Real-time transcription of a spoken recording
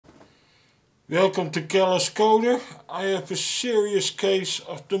Welcome to Keller's Coder. I have a serious case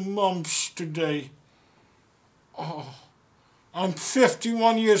of the mumps today. Oh, I'm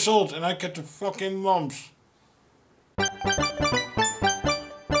 51 years old and I get the fucking mumps.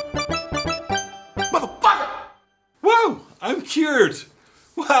 Motherfucker! Wow, I'm cured.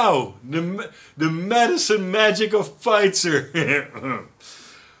 Wow, the medicine magic of Pfizer.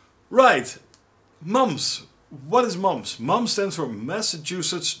 Right, MUMPS. What is MUMPS? MUMPS stands for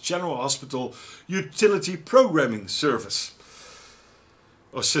Massachusetts General Hospital Utility Programming Service.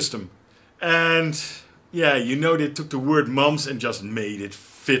 Or system. And yeah, you know they took the word MUMPS and just made it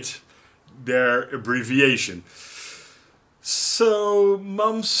fit their abbreviation. So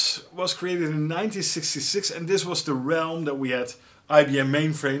MUMPS was created in 1966 and this was the realm that we had IBM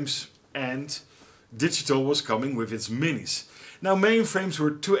mainframes and digital was coming with its minis. Now mainframes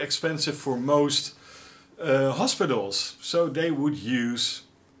were too expensive for most hospitals, so they would use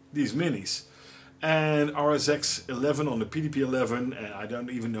these minis. And RSX 11 on the PDP 11, and I don't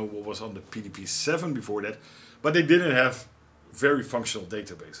even know what was on the PDP 7 before that, but they didn't have very functional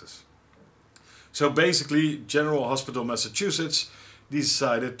databases. So basically, General Hospital Massachusetts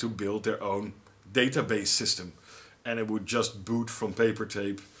decided to build their own database system, and it would just boot from paper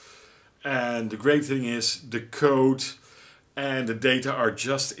tape. And the great thing is the code and the data are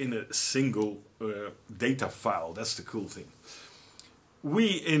just in a single data file. That's the cool thing. We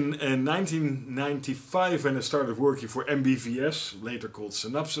in 1995, when I started working for MBVS, later called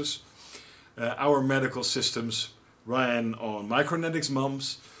Synopsys, our medical systems ran on Micronetics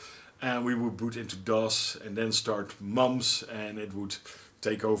MUMPS, and we would boot into DOS and then start MUMPS, and it would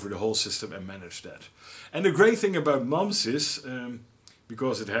take over the whole system and manage that. And the great thing about MUMPS is,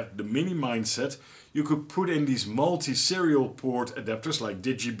 because it had the mini mindset, you could put in these multi-serial port adapters like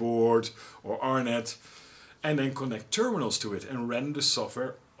Digiboard or RNet and then connect terminals to it and run the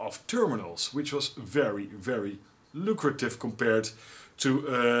software off terminals, which was very, very lucrative compared to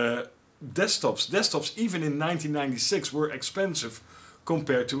desktops. Desktops, even in 1996, were expensive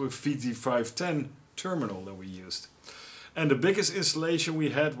compared to a VT510 terminal that we used. And the biggest installation we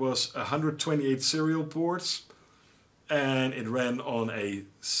had was 128 serial ports, and it ran on a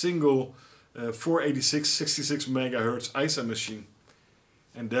single 486 66 megahertz ISA machine.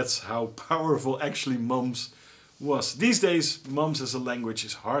 And that's how powerful actually MUMPS was. These days MUMPS as a language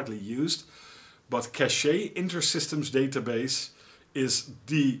is hardly used, but Cache Intersystems Database is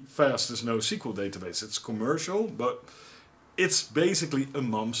the fastest NoSQL database. It's commercial, but it's basically a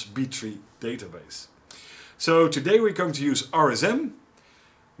MUMPS B-tree database. So today we're going to use RSM.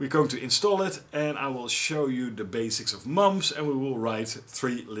 We're going to install it and I will show you the basics of MUMPS, and we will write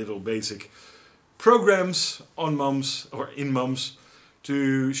 3 little basic programs on MUMPS or in MUMPS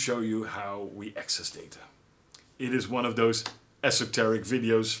to show you how we access data. It is one of those esoteric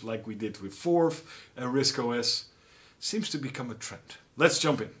videos like we did with Forth and RISC-OS. Seems to become a trend. Let's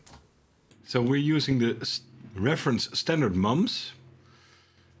jump in. So we're using the reference standard MUMPS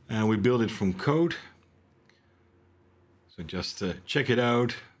and we build it from code. So just check it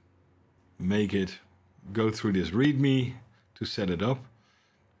out, make it, go through this README to set it up.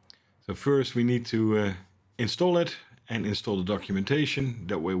 So first we need to install it and install the documentation.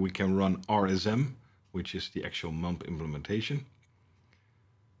 That way we can run RSM, which is the actual MUMP implementation.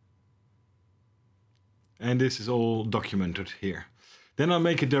 And this is all documented here. Then I'll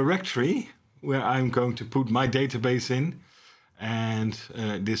make a directory where I'm going to put my database in and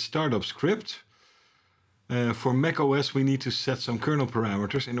this startup script. For macOS we need to set some kernel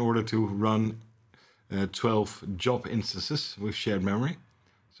parameters in order to run 12 job instances with shared memory.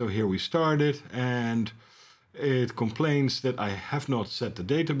 So here we start it and it complains that I have not set the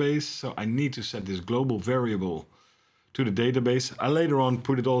database, so I need to set this global variable to the database. I later on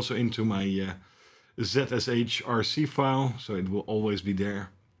put it also into my ZSHRC file, so it will always be there.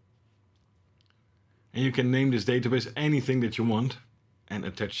 And you can name this database anything that you want and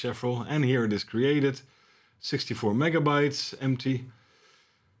attach several. And here it is created, 64 megabytes, empty.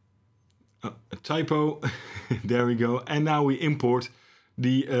 A typo, there we go. And now we import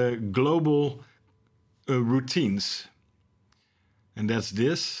the global routines. And that's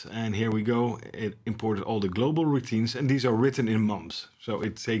this. And here we go. It imported all the global routines and these are written in MUMPS. So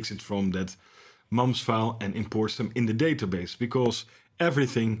it takes it from that MUMPS file and imports them in the database because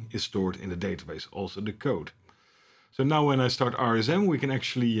everything is stored in the database, also the code. So now when I start RSM, we can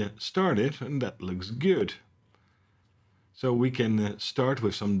actually start it and that looks good. So we can start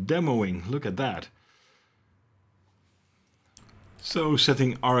with some demoing. Look at that. So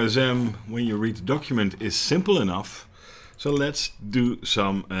setting RSM when you read the document is simple enough. So let's do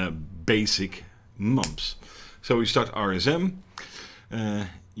some basic MUMPS. So we start RSM.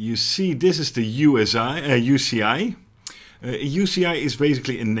 you see this is the UCI. UCI is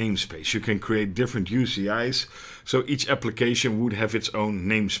basically a namespace. You can create different UCIs, so each application would have its own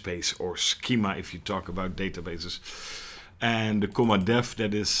namespace or schema if you talk about databases. And the comma def,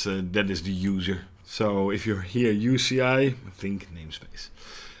 that is the user. So if you're here UCI, think namespace.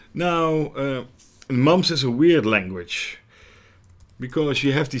 Now, MUMPS is a weird language because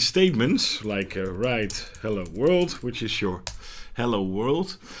you have these statements like write hello world, which is your hello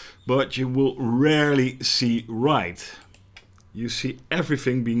world, but you will rarely see write. You see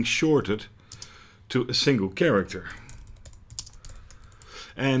everything being shorted to a single character.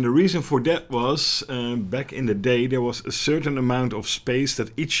 And the reason for that was, back in the day, there was a certain amount of space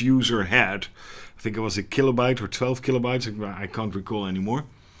that each user had. I think it was a kilobyte or 12 kilobytes, I can't recall anymore.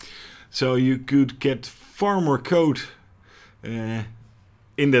 So you could get far more code in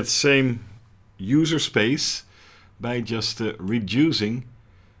that same user space by just reducing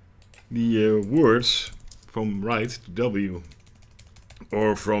the words from write to W.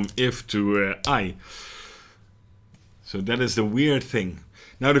 Or from if to I. So that is the weird thing.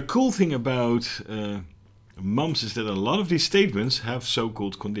 Now the cool thing about MUMPS is that a lot of these statements have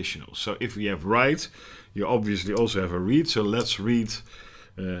so-called conditionals. So if we have write, you obviously also have a read. So let's read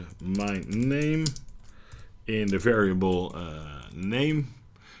my name in the variable name.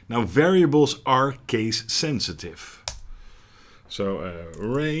 Now variables are case sensitive. So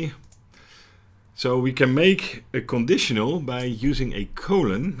array. So we can make a conditional by using a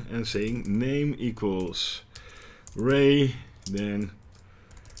colon and saying name equals Ray, then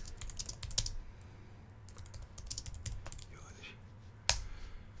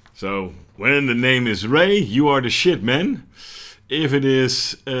so when the name is Ray, you are the shit, man. If it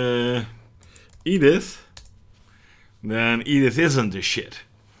is Edith, then Edith isn't the shit.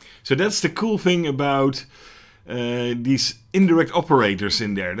 So that's the cool thing about these indirect operators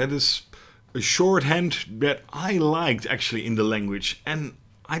in there. That is a shorthand that I liked actually in the language, and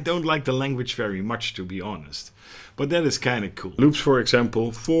I don't like the language very much, to be honest, but that is kind of cool. Loops, for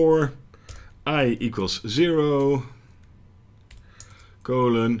example, for I equals 0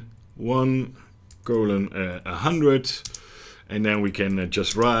 colon 1 colon 100, and then we can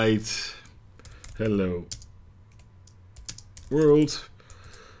just write hello world,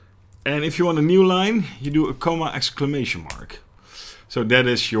 and if you want a new line you do a comma exclamation mark. So that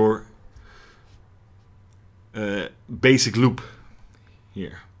is your basic loop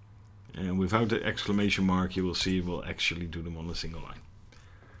here, and without the exclamation mark you will see it will actually do them on a single line.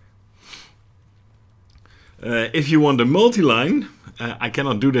 If you want a multi-line, I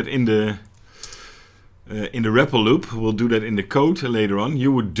cannot do that in the REPL loop. We'll do that in the code later on.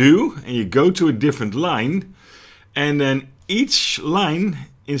 You would do, and you go to a different line, and then each line,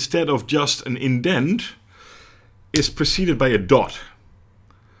 instead of just an indent, is preceded by a dot.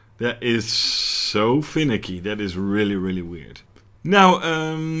 That is so finicky. That is really, really weird. Now,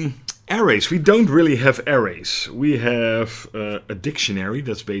 arrays. We don't really have arrays. We have a dictionary.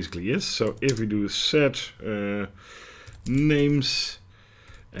 That's basically it. So if we do set names,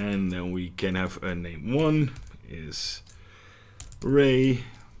 and then we can have a name 1 is Ray.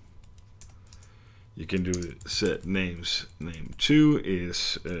 You can do set names. Name 2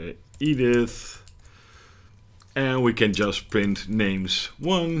 is Edith. And we can just print names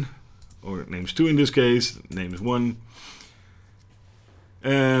 1, or names 2 in this case, names 1.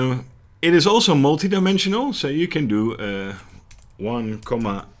 It is also multi-dimensional, so you can do 1,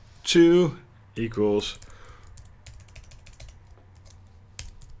 2 equals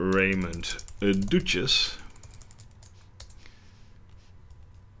Raymond Duchess.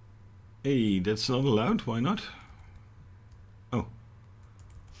 Hey, that's not allowed. Why not? Oh,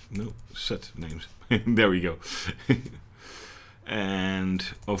 no, set names. There we go. And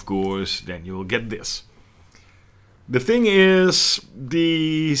of course, then you will get this. The thing is,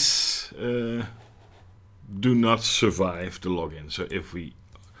 these do not survive the login. So if we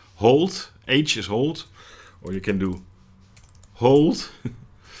hold, H is hold, or you can do hold,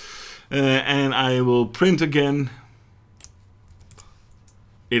 and I will print again,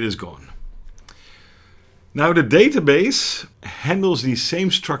 it is gone. Now the database handles these same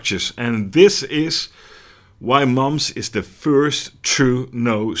structures, and this is why MUMPS is the first true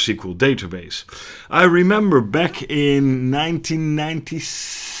NoSQL database. I remember back in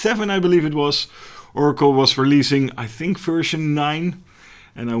 1997, I believe it was, Oracle was releasing, I think, version 9,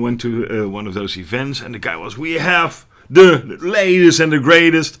 and I went to one of those events, and the guy was, we have the latest and the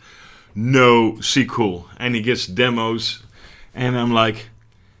greatest NoSQL, and he gives demos, and I'm like,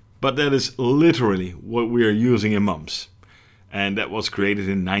 but that is literally what we are using in MUMPS. And that was created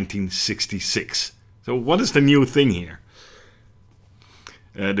in 1966. So what is the new thing here?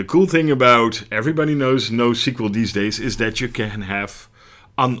 The cool thing about everybody knows NoSQL these days is that you can have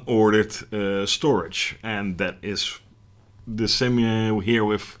unordered storage, and that is the same here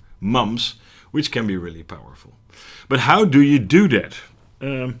with MUMPS, which can be really powerful. But how do you do that?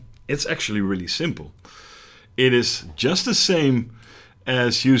 It's actually really simple. It is just the same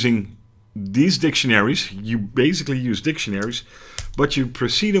as using these dictionaries. You basically use dictionaries, but you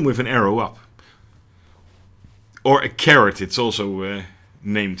precede them with an arrow up. Or a caret, it's also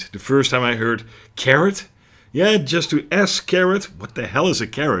named. The first time I heard caret, yeah, just to S caret. What the hell is a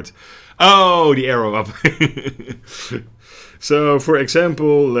caret? Oh, the arrow up. So, for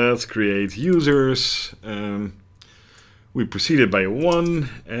example, let's create users. We precede it by a 1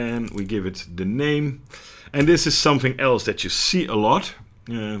 and we give it the name. And this is something else that you see a lot.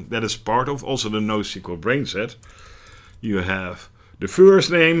 That is part of also the NoSQL brain set. You have the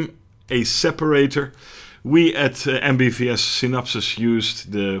first name, a separator. We at MBVS Synopsys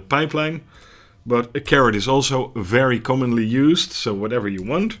used the pipeline, but a caret is also very commonly used, so whatever you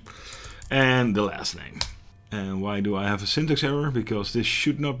want. And the last name. And why do I have a syntax error? Because this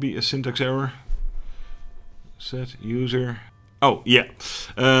should not be a syntax error. Set user. Oh, yeah.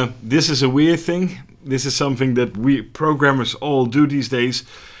 This is a weird thing. This is something that we programmers all do these days.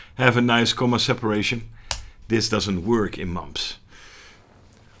 Have a nice comma separation. This doesn't work in MUMPS.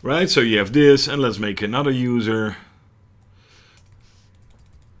 Right, so you have this, and let's make another user.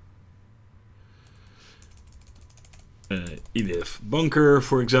 Edith Bunker,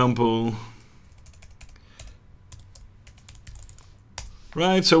 for example.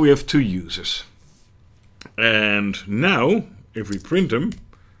 Right, so we have 2 users. And now, if we print them,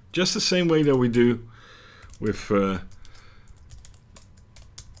 just the same way that we do with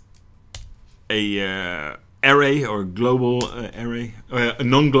a array or global array, a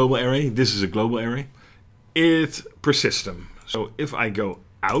non-global array. This is a global array. It persists them. So if I go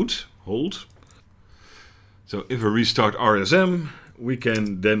out, hold. So if I restart RSM, we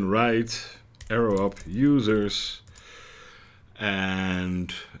can then write arrow up users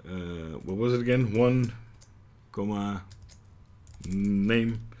and what was it again? 1, comma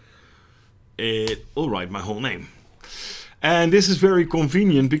name. It will write my whole name. And this is very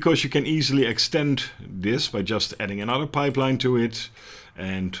convenient because you can easily extend this by just adding another pipeline to it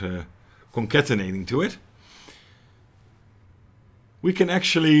and concatenating to it. We can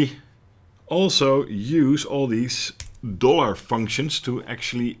actually also use all these dollar functions to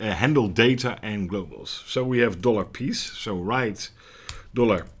actually handle data and globals. So we have $piece, so write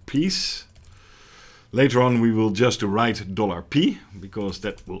 $piece. Later on we will just write $p because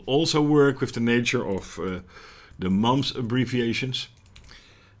that will also work with the nature of the MUMPS abbreviations.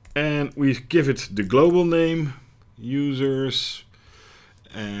 And we give it the global name, users,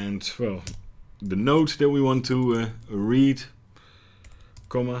 and well, the node that we want to read,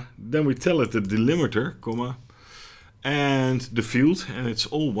 comma. Then we tell it the delimiter, comma, and the field, and it's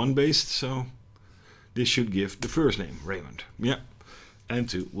all 1 based, so this should give the first name, Raymond. Yeah, and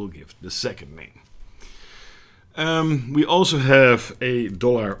 2 will give the second name. We also have a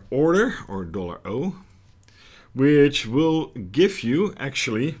 $order or $O, which will give you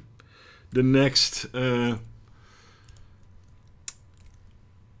actually the next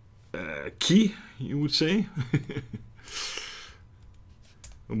key, you would say.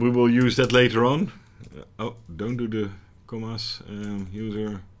 We will use that later on. Oh, don't do the commas.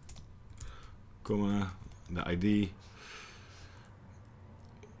 User, comma, the ID.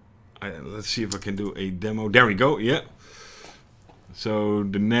 Let's see if I can do a demo. There we go, yeah. So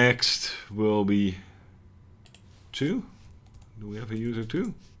the next will be 2. Do we have a user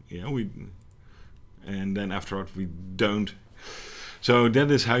 2? Yeah, and then afterwards we don't. So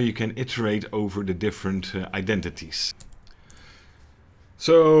that is how you can iterate over the different identities.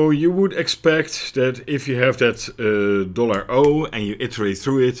 So you would expect that if you have that $O and you iterate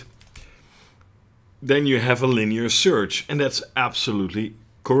through it, then you have a linear search, and that's absolutely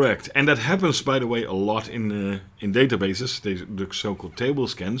correct. And that happens, by the way, a lot in databases, the so-called table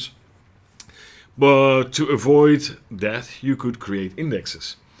scans. But to avoid that, you could create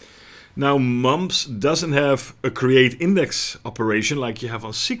indexes. Now, MUMPS doesn't have a create index operation like you have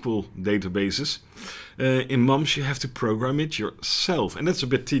on SQL databases. In MUMPS, you have to program it yourself, and that's a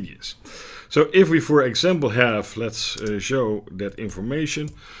bit tedious. So if we, for example, have, let's show that information,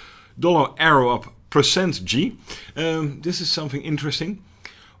 $arrow up %G. This is something interesting.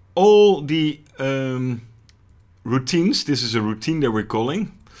 All the routines, this is a routine that we're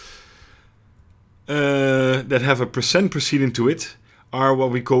calling, that have a % preceding to it, are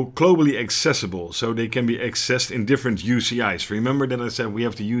what we call globally accessible. So they can be accessed in different UCIs. Remember that I said we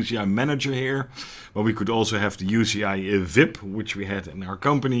have the UCI manager here, but we could also have the UCI VIP, which we had in our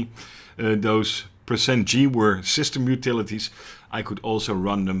company. Those %G were system utilities. I could also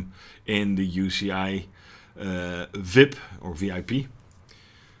run them in the UCI VIP or VIP.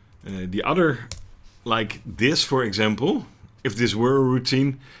 The other, like this, for example, if this were a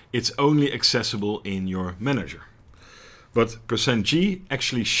routine, it's only accessible in your manager. But %G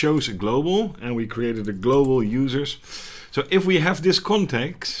actually shows a global, and we created a global users. So if we have this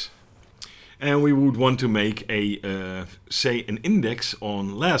context, and we would want to make a, say, an index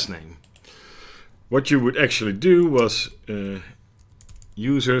on last name, what you would actually do was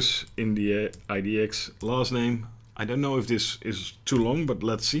users in the IDX last name. I don't know if this is too long, but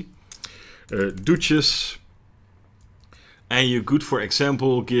let's see. Duchess. And you could, for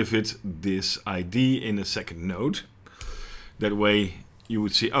example, give it this ID in a second node. That way you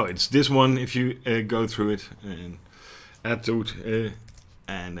would see, oh, it's this one if you go through it and add to it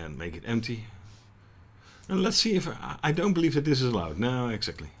and then make it empty. And let's see if I don't believe that this is allowed. No,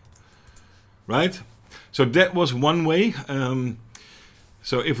 exactly. Right? So that was one way.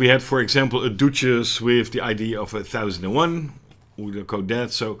 So if we had, for example, a Duchess with the ID of 1001, we would code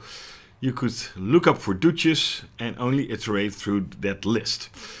that. So you could look up for Duchess and only iterate through that list.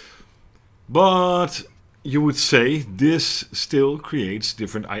 But you would say this still creates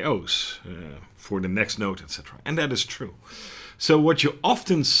different IOs for the next node, etc. And that is true. So what you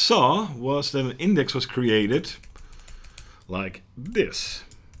often saw was that an index was created like this.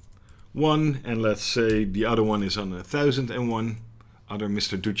 One, and let's say the other one is on 1001. Other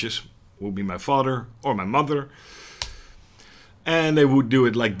Mr. Duchess will be my father or my mother. And they would do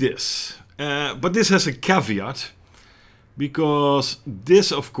it like this. But this has a caveat, because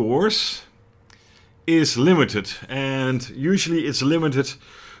this, of course, is limited. And usually it's limited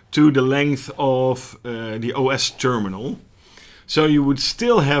to the length of the OS terminal. So you would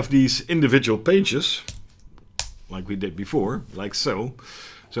still have these individual pages, like we did before, like so.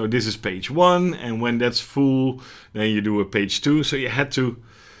 So this is page 1, and when that's full, then you do a page 2. So you had to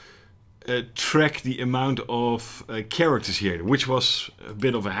track the amount of characters here, which was a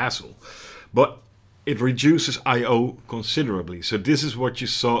bit of a hassle. But it reduces I/O considerably. So this is what you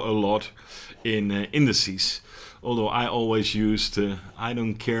saw a lot in Indices. Although I always used, I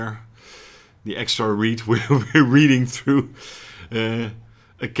don't care, the extra read. We're reading through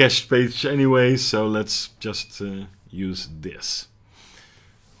a cached page anyway, so let's just use this.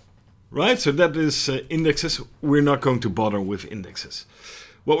 Right, so that is indexes. We're not going to bother with indexes.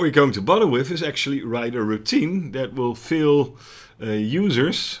 What we're going to bother with is actually write a routine that will fill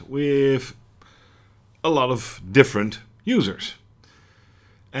users with a lot of different users.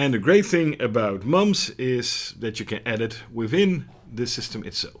 And the great thing about MUMPS is that you can add it within the system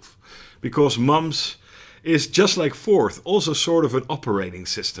itself. Because MUMPS is just like Forth, also sort of an operating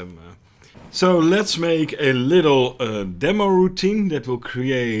system. So let's make a little demo routine that will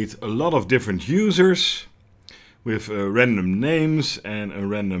create a lot of different users with random names and a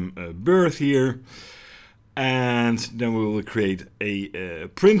random birth here. And then we will create a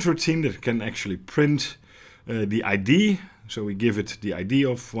print routine that can actually print the ID. So we give it the ID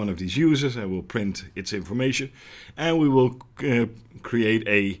of one of these users and we'll print its information. And we will create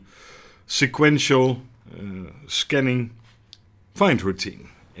a sequential scanning find routine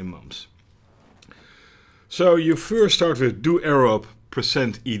in MUMPS. So you first start with do arrow up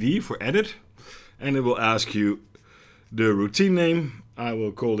 %ed for edit, and it will ask you the routine name. I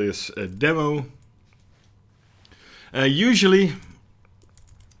will call this a demo. Usually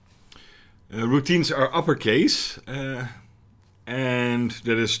routines are uppercase, and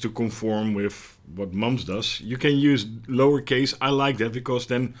that is to conform with what MUMPS does. You can use lowercase. I like that because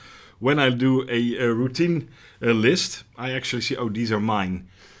then when I do a routine list, I actually see, oh, these are mine.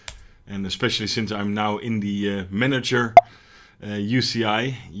 And especially since I'm now in the manager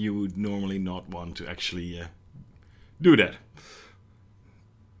UCI, you would normally not want to actually do that.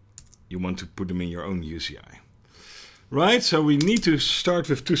 You want to put them in your own UCI. Right, so we need to start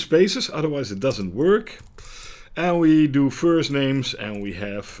with 2 spaces, otherwise it doesn't work. And we do first names, and we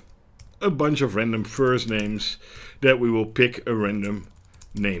have a bunch of random first names that we will pick a random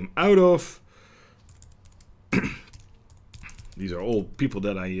name out of. These are all people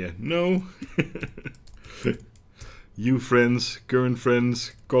that I know. You friends, current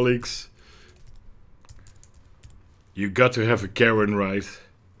friends, colleagues. You got to have a Karen, right?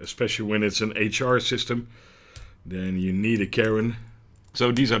 Especially when it's an HR system. Then you need a Karen.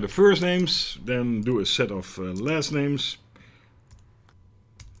 So these are the first names. Then do a set of last names.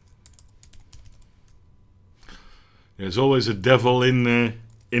 There's always a devil in the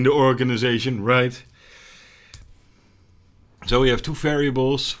organization, right? So we have two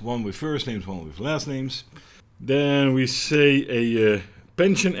variables, one with first names, one with last names. Then we say a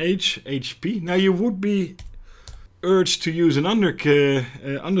pension age, HP. Now you would be urged to use an underscore.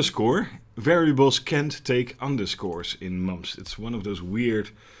 Variables can't take underscores in MUMPS. It's one of those weird,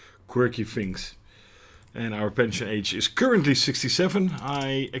 quirky things. And our pension age is currently 67.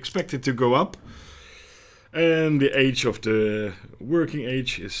 I expect it to go up. And the age of the working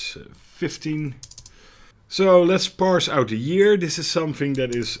age is 15. So let's parse out the year. This is something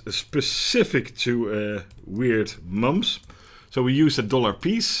that is specific to weird MUMPS. So we use the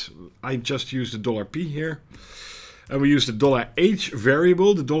 $piece. I just use the $P here. And we use the $H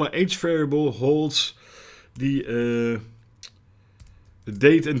variable. The $H variable holds the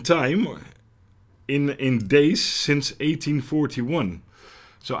date and time in days since 1841.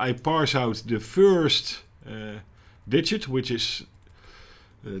 So I parse out the first digit, which is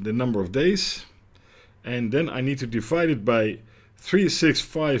the number of days, and then I need to divide it by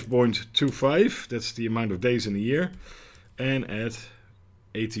 365.25, that's the amount of days in a year, and add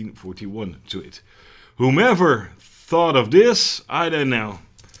 1841 to it. Whomever thought of this, I don't know.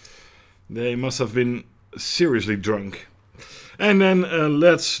 They must have been seriously drunk. And then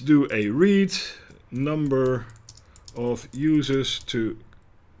let's do a read, number of users to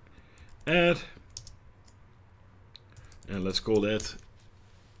add, and let's call that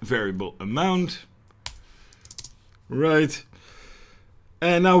variable amount. Right.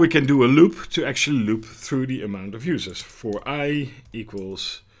 And now we can do a loop to actually loop through the amount of users. For I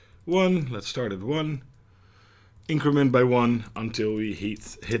equals 1, let's start at 1, increment by 1 until we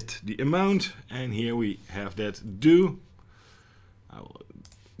hit the amount, and here we have that do. I will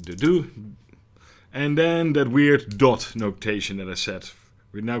do, and then that weird dot notation that I said.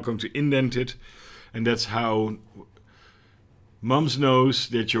 We're now going to indent it, and that's how MUMPS knows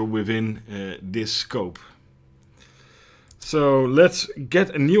that you're within this scope. So let's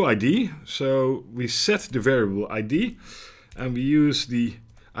get a new ID. So we set the variable ID, and we use the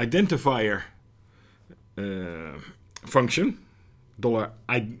identifier function,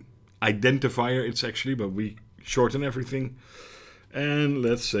 $identifier it's actually, but we shorten everything. And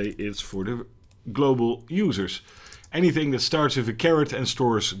let's say it's for the global users. Anything that starts with a caret and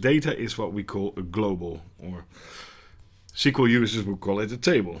stores data is what we call a global, or SQL users would call it a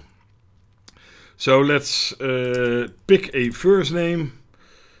table. So let's pick a first name.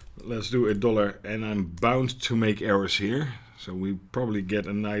 Let's do a $, and I'm bound to make errors here. So we probably get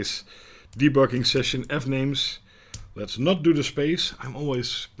a nice debugging session. F names. Let's not do the space. I'm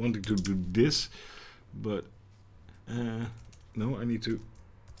always wanting to do this, but no, I need to.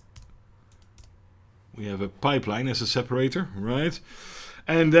 We have a pipeline as a separator, right?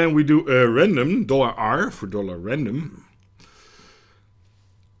 And then we do a random, $R for $random.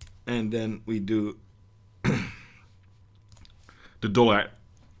 And then we do the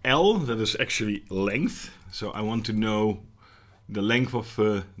 $L, that is actually length. So I want to know the length of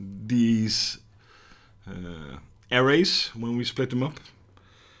these arrays when we split them up.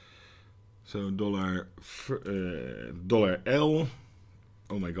 So $L.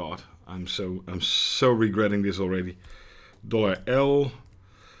 Oh my God, I'm so regretting this already. $L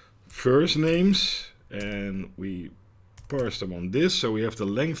first names, and we parse them on this, so we have the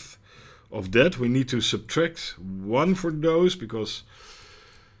length of that. We need to subtract 1 for those because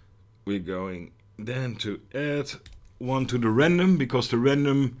we're going then to add 1 to the random, because the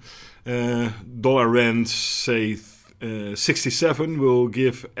random $rand, say 67, will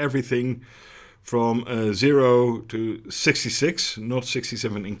give everything from 0 to 66, not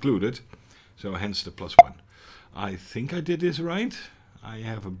 67 included, so hence the +1. I think I did this right. I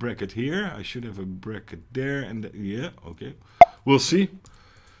have a bracket here, I should have a bracket there, and yeah, okay. We'll see.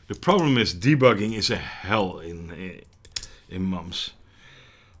 The problem is debugging is a hell in MUMPS.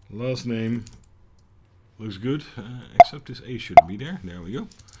 Last name looks good, except this A shouldn't be there. There we go.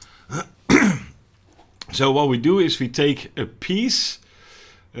 So what we do is we take a piece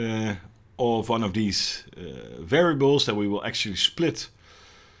of one of these variables that we will actually split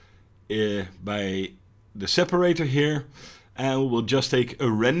by the separator here, and we'll just take a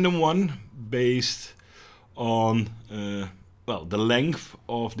random one based on well, the length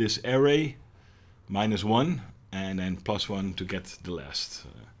of this array -1, and then +1 to get the last.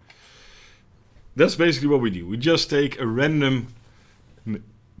 That's basically what we do. We just take a random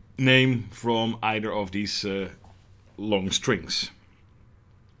name from either of these long strings.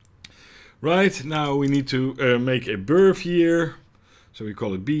 Right, now we need to make a birth year, so we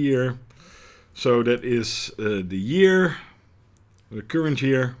call it B year. So that is the year, the current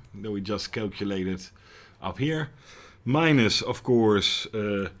year that we just calculated up here. minus, of course,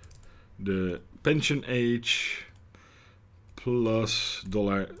 the pension age, plus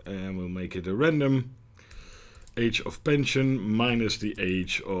dollar, and we'll make it a random, age of pension minus the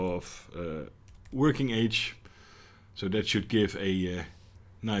age of working age. So that should give a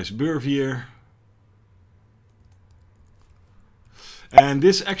nice birth year. And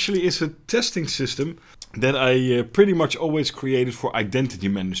this actually is a testing system that I pretty much always created for identity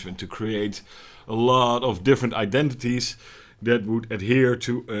management, to create a lot of different identities that would adhere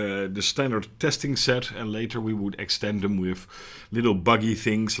to the standard testing set, and later we would extend them with little buggy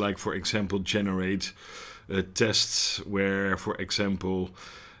things like, for example, generate tests where, for example,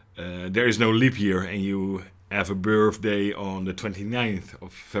 there is no leap year and you have a birthday on the 29th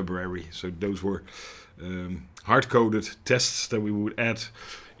of February. So those were hard-coded tests that we would add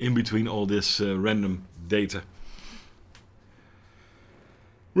in between all this random data.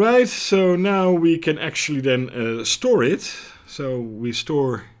 Right, so now we can actually then store it. So we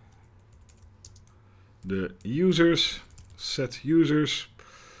store the users, set users.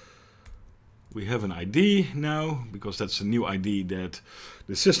 We have an ID now, because that's a new ID that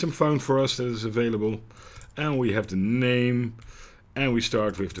the system found for us that is available. And we have the name, and we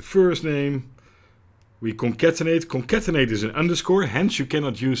start with the first name. We concatenate. Concatenate is an underscore, hence you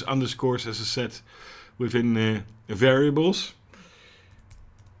cannot use underscores as a set within variables.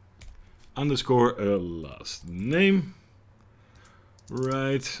 Underscore last name.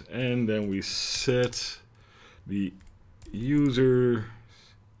 Right, and then we set the user.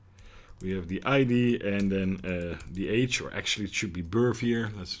 We have the ID and then the age, or actually it should be birth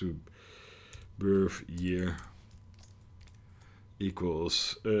year. Let's do birth year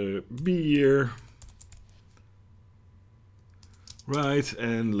equals B year. Right,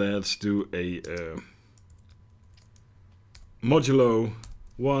 and let's do a modulo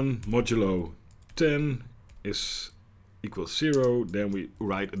 1 modulo 10 is equals 0. Then we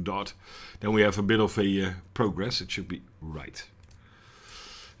write a dot. Then we have a bit of a progress. It should be right.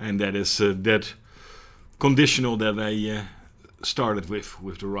 And that is that conditional that I started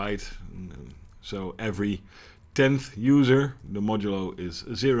with the right. So every 10th user, the modulo is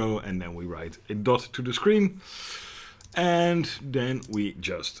 0, and then we write a dot to the screen. And then we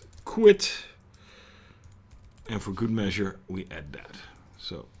just quit. And for good measure, we add that.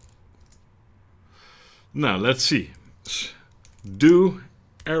 So now let's see. Do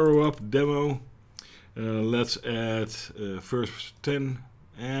arrow up demo. Let's add first 10,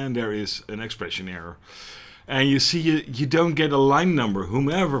 and there is an expression error. And you see, you don't get a line number.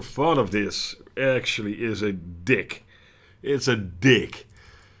 Whomever thought of this actually is a dick. It's a dick.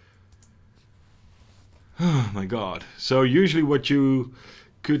 Oh my god. So usually what you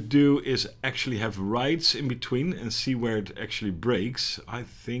could do is actually have writes in between and see where it actually breaks. I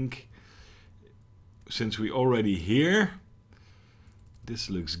think since we already here, this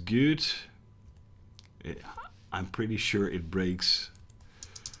looks good. I'm pretty sure it breaks.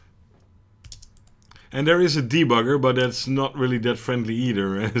 And there is a debugger, but that's not really that friendly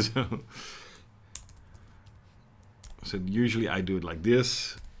either. So usually I do it like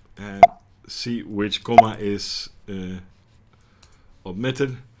this and see which comma is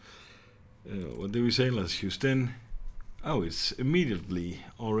omitted. What do we say? Let's use 10. Oh, it's immediately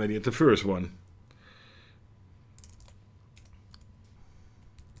already at the first one.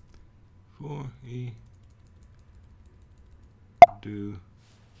 4e do.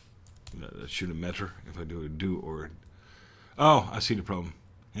 No, that shouldn't matter if I do a do or. Oh, I see the problem.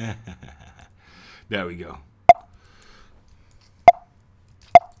 There we go.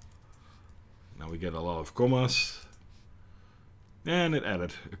 Now we get a lot of commas. And it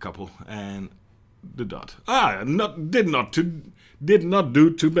added a couple, and the dot. Did not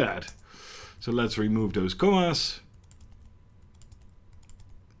do too bad. So let's remove those commas.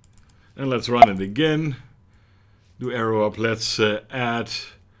 And let's run it again. Do arrow up. Let's add.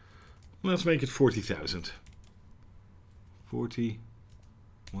 Let's make it 40,000. 40.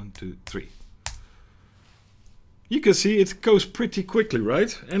 1, 2, 3. You can see it goes pretty quickly,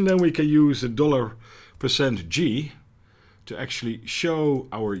 right? And then we can use the $%G to actually show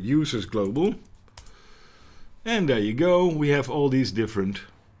our users global. And there you go. We have all these different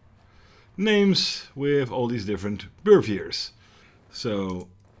names with all these different birth years. So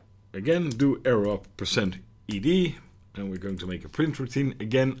again, do arrow up %ED, and we're going to make a print routine.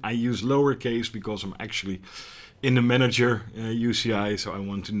 Again, I use lowercase because I'm actually in the manager UCI, so I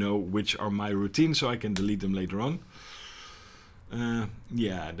want to know which are my routines so I can delete them later on.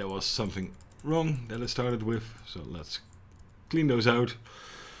 Yeah, there was something wrong that I started with, so let's clean those out.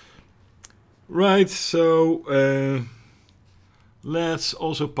 Right, so let's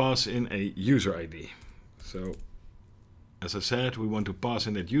also pass in a user ID. So as I said, we want to pass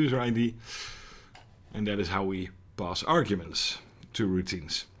in that user ID, and that is how we pass arguments to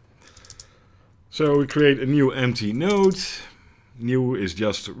routines. So we create a new empty node. New is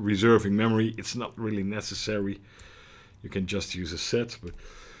just reserving memory. It's not really necessary. You can just use a set, but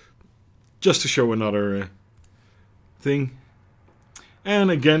just to show another thing.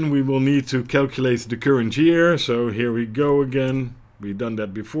 And again, we will need to calculate the current year. So here we go again. We've done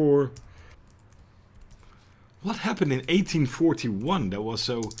that before. What happened in 1841 that was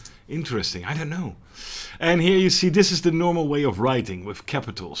so interesting? I don't know. And here you see this is the normal way of writing with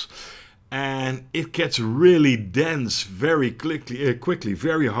capitals. And it gets really dense very quickly,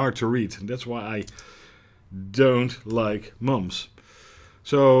 very hard to read. And that's why I don't like MUMPS.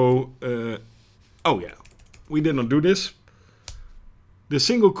 So, oh yeah, we did not do this. The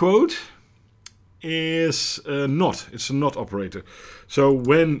single quote is not. It's a not operator. So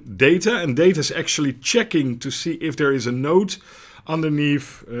when data, and data is actually checking to see if there is a node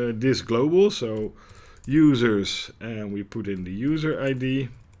underneath this global. So users, and we put in the user ID.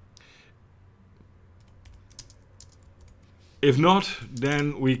 If not,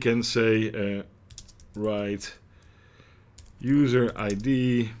 then we can say write user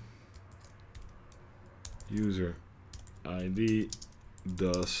ID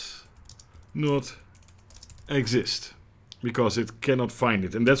does not exist, because it cannot find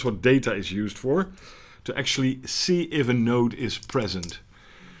it. And that's what data is used for, to actually see if a node is present.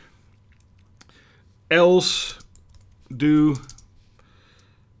 Else do,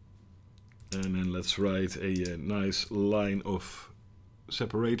 and then let's write a nice line of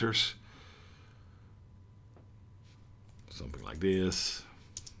separators. Something like this.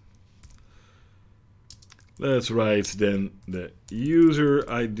 Let's write then the user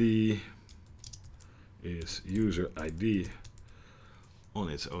ID is user ID on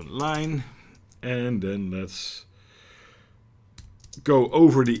its own line. And then let's go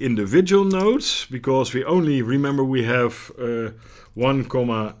over the individual nodes, because we only remember we have 1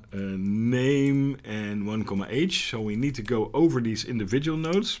 comma name and 1 comma age. So we need to go over these individual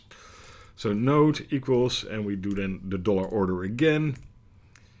nodes. So node equals, and we do then the dollar order again.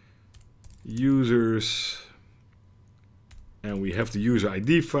 Users, and we have the user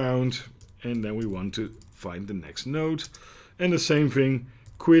ID found, and then we want to find the next node. And the same thing,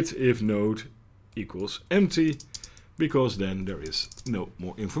 quit if node equals empty, because then there is no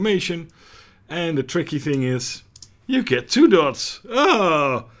more information. And the tricky thing is, you get 2 dots.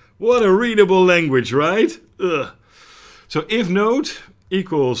 Oh, what a readable language, right? Ugh. So if node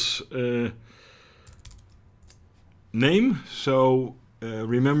equals name, so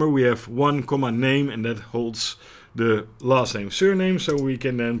remember we have 1 comma name, and that holds the last name surname, so we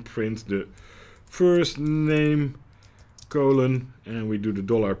can then print the first name colon, and we do the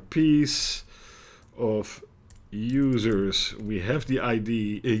dollar piece of users. We have the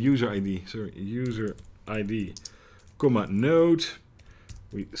ID, user ID, comma node.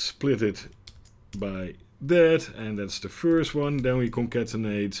 We split it by that, and that's the first one. Then we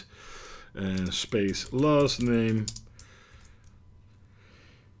concatenate space last name,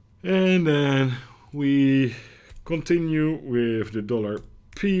 and then we continue with the dollar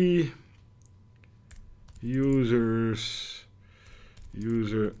 $P users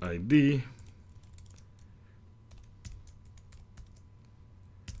user ID,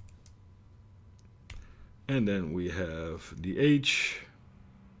 and then we have the H,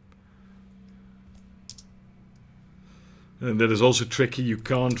 and that is also tricky. You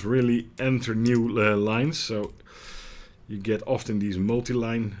can't really enter new lines, so you get often these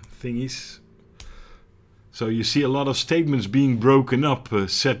multi-line thingies. So you see a lot of statements being broken up,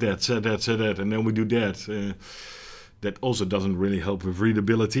 set that, and then we do that. That also doesn't really help with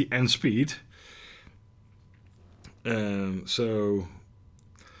readability and speed. So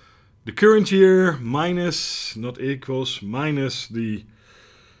the current year minus, not equals, minus the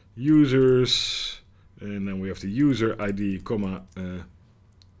users, and then we have the user ID, comma,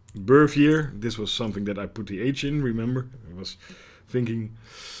 birth year. This was something that I put the H in, remember? I was thinking.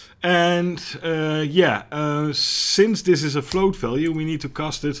 And since this is a float value, we need to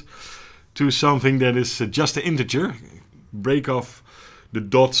cast it to something that is just an integer. Break off the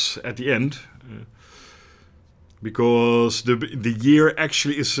dots at the end, because the year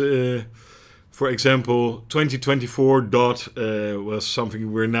actually is, for example, 2024 dot was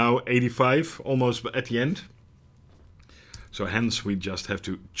something we're now 85, almost at the end. So hence we just have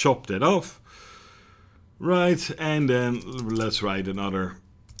to chop that off, right? And then let's write another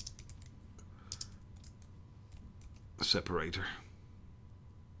separator.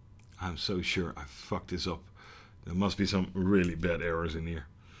 I'm so sure I fucked this up. There must be some really bad errors in here.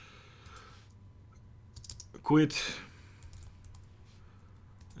 Quit.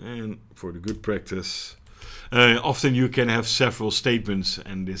 And for the good practice, often you can have several statements,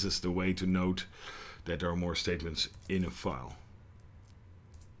 and this is the way to note that there are more statements in a file.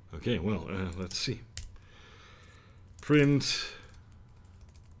 Okay, well, let's see. Print.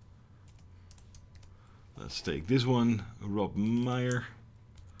 Let's take this one, Rob Meyer.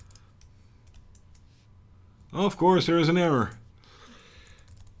 Of course, there is an error.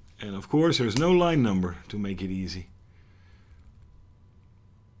 And of course, there's no line number to make it easy.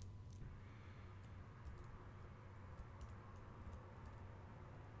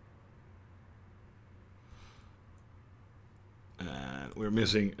 And we're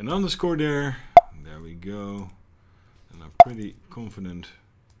missing an underscore there. There we go. And I'm pretty confident.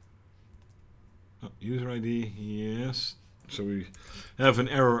 Oh, user ID, yes. So we have an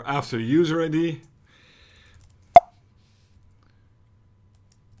error after user ID.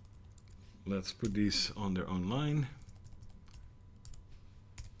 Let's put these on their own line.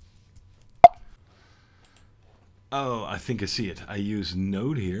 Oh, I think I see it. I use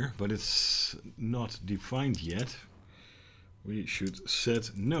node here, but it's not defined yet. We should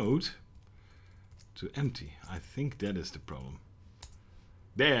set node to empty. I think that is the problem.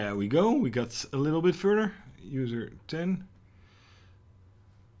 There we go. We got a little bit further. User 10.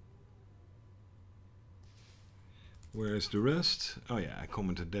 Where's the rest? Oh yeah, I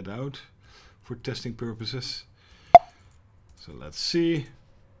commented that out for testing purposes. So let's see.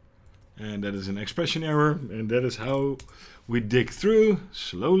 And that is an expression error, and that is how we dig through,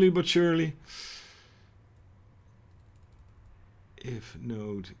 slowly but surely. If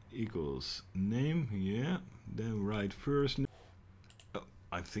node equals name, yeah, then write first name. Oh,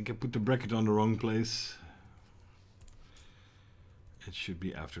 I think I put the bracket on the wrong place. It should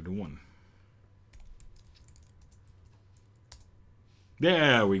be after the 1.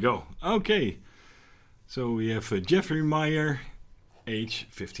 There we go. Okay. So we have Jeffrey Meyer, age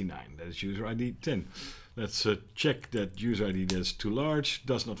 59. That is user ID 10. Let's check that user ID that's too large.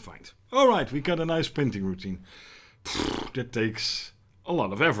 Does not find. All right, we got a nice printing routine. That takes a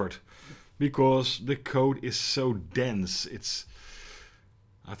lot of effort because the code is so dense.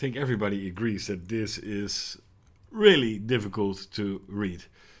 I think everybody agrees that this is really difficult to read.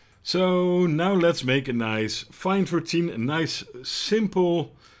 So now let's make a nice find routine, a nice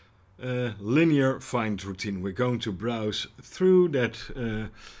simple linear find routine. We're going to browse through that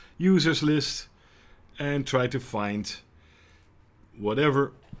users list and try to find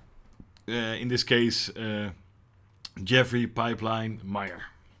whatever, in this case, Jeffrey pipeline Meyer.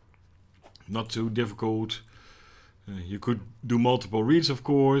 Not too difficult. You could do multiple reads, of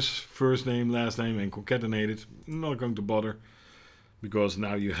course, first name, last name, and concatenate it. I'm not going to bother, because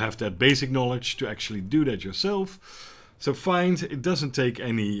now you have that basic knowledge to actually do that yourself. So find, it doesn't take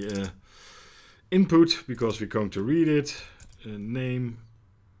any input because we're going to read it. Name,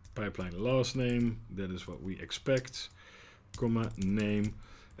 pipeline last name, that is what we expect, comma, name.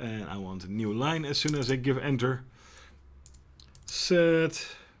 And I want a new line as soon as I give enter. Set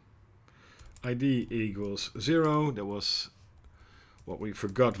ID equals 0. That was what we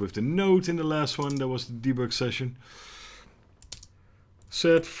forgot with the node in the last one. That was the debug session.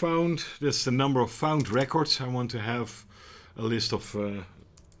 Set found, that's the number of found records. I want to have a list of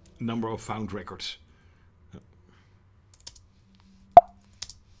number of found records.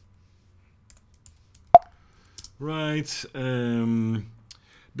 Right, then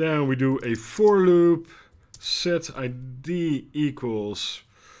we do a for loop, set ID equals,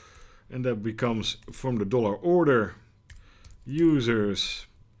 and that becomes from the $order users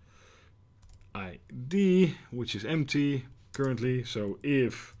ID, which is empty currently. So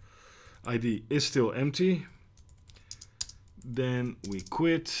if ID is still empty, then we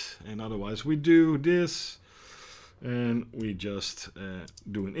quit, and otherwise we do this, and we just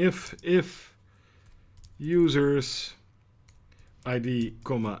do an if users ID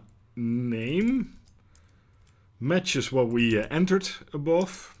comma name matches what we entered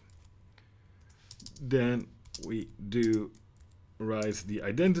above, then we do write the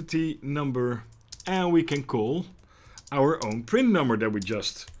identity number, and we can call our own print number that we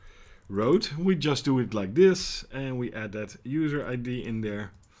just wrote. We just do it like this, and we add that user ID in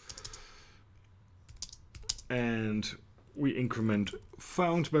there, and we increment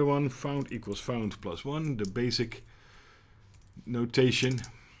found by 1. Found equals found plus 1, the basic notation.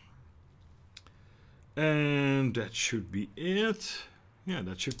 And that should be it. Yeah,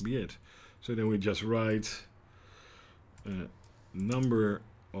 that should be it. So then we just write number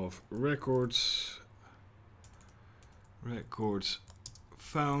of records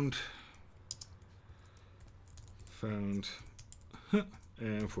found, and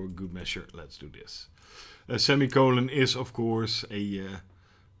for good measure, let's do this. A semicolon is, of course, a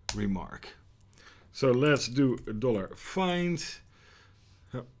remark. So let's do a $find.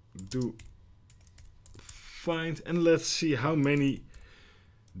 Do find, and let's see how many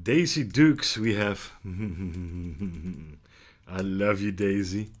Daisy Dukes we have. I love you,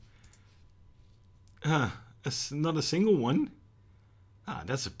 Daisy. Not a single one.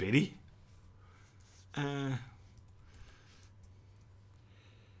 That's a pity.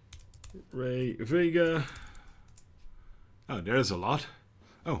 Ray Vega. Oh, there's a lot.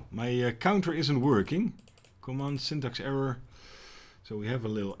 Oh, my counter isn't working. Command syntax error. So we have a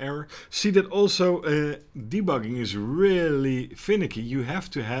little error. See that also debugging is really finicky. You have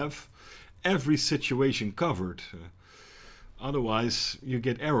to have every situation covered. Otherwise you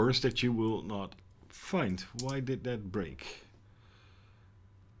get errors that you will not find. Why did that break?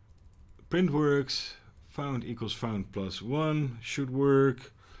 Print works. Found equals found plus 1 should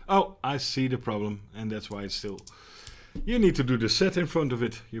work. Oh, I see the problem, and that's why it's still... You need to do the set in front of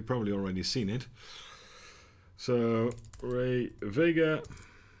it. You've probably already seen it. So, Ray Vega.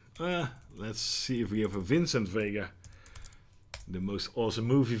 Let's see if we have a Vincent Vega. The most awesome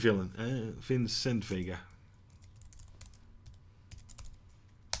movie villain. Vincent Vega.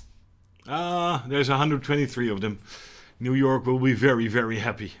 There's 123 of them. New York will be very, very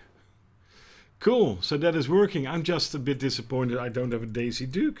happy. Cool, so that is working. I'm just a bit disappointed I don't have a Daisy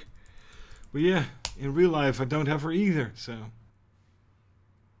Duke. But yeah, in real life I don't have her either, so...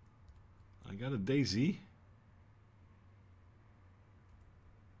 I got a Daisy.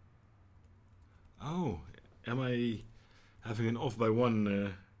 Oh, am I having an off by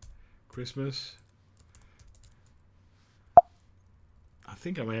 1 Christmas? I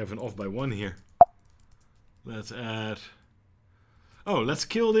think I may have an off by 1 here. Let's add... Oh, let's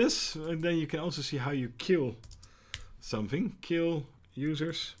kill this, and then you can also see how you kill something. Kill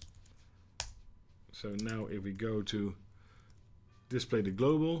users. So now if we go to display the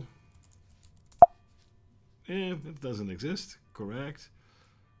global, it doesn't exist. Correct.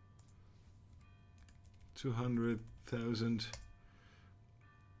 200,000.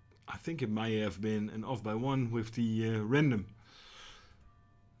 I think it might have been an off by 1 with the random.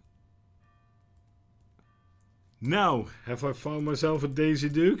 Now, have I found myself a Daisy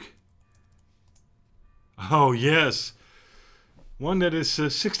Duke? Oh yes, one that is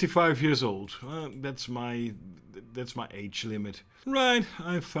 65 years old. That's my age limit. Right,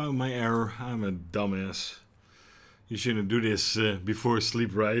 I found my error. I'm a dumbass. You shouldn't do this before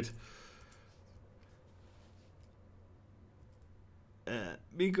sleep, right?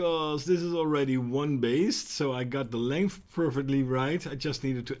 Because this is already 1 based, so I got the length perfectly right. I just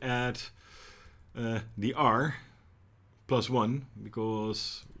needed to add the R plus 1,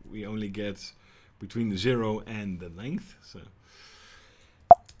 because we only get between the 0 and the length. So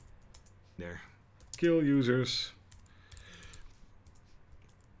there. Kill users.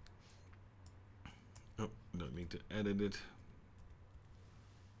 Oh, don't need to edit it.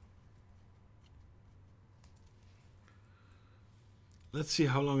 Let's see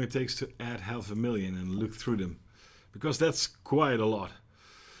how long it takes to add 500,000 and look through them, because that's quite a lot.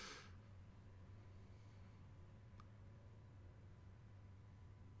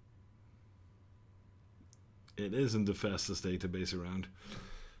 It isn't the fastest database around.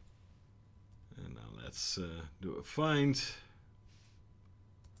 And now let's do a find.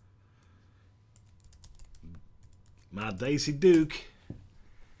 My Daisy Duke.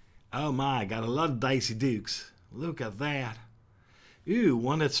 Oh my, I got a lot of Daisy Dukes. Look at that. Ooh,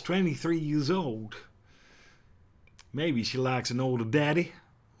 one that's 23 years old. Maybe she likes an older daddy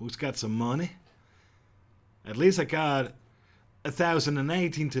who's got some money. At least I got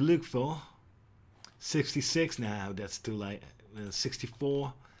 1018 to look for. 66 now, that's too late.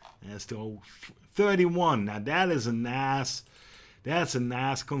 64, that's too old. 31, now that is that's a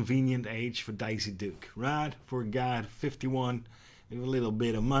nice convenient age for Daisy Duke, right? For a guy at 51 with a little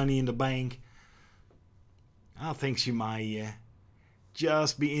bit of money in the bank. I think she might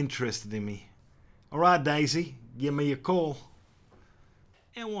just be interested in me. Alright, Daisy, give me a call.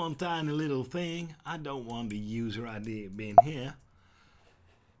 And one tiny little thing, I don't want the user ID being here,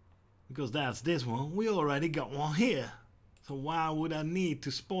 because that's this one. We already got one here. So why would I need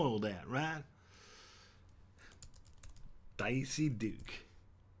to spoil that, right? Daisy Duke.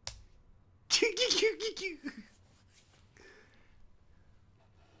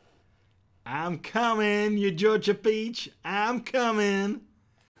 I'm coming, you Georgia Peach. I'm coming.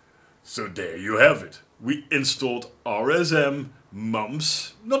 So there you have it. We installed RSM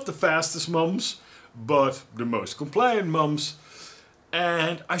MUMPS. Not the fastest MUMPS, but the most compliant MUMPS.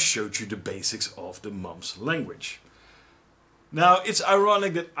 And I showed you the basics of the MUMPS language. Now, it's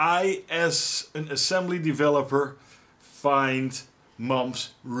ironic that I, as an assembly developer, find MUMPS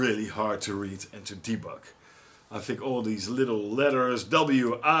really hard to read and to debug. I think all these little letters,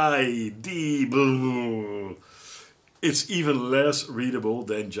 W, I, D, blah, it's even less readable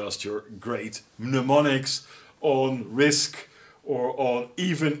than just your great mnemonics on RISC or on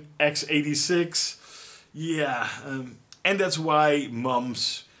even x86. Yeah, and that's why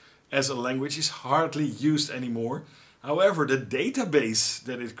MUMPS as a language is hardly used anymore. However, the database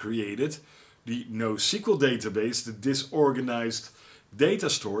that it created, the NoSQL database, the disorganized data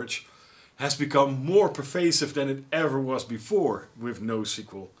storage, has become more pervasive than it ever was before with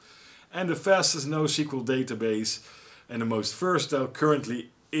NoSQL. And the fastest NoSQL database and the most versatile currently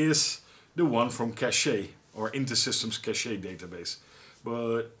is the one from Cache, or InterSystems Cache database.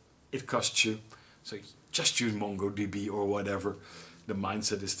 But it costs you, so just use MongoDB or whatever. The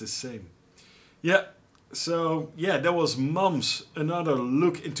mindset is the same. Yeah, so yeah, that was MUMPS, another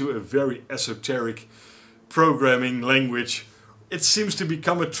look into a very esoteric programming language. It seems to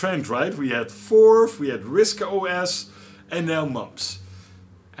become a trend, right? We had Forth, we had RISC OS, and now MUMPS.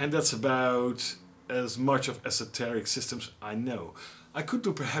 And that's about as much of esoteric systems I know. I could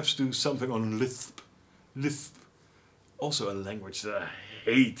perhaps do something on Lisp. Lisp, also a language that I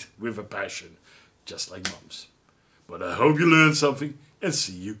hate with a passion, just like MUMPS. But I hope you learned something, and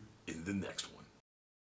see you in the next one.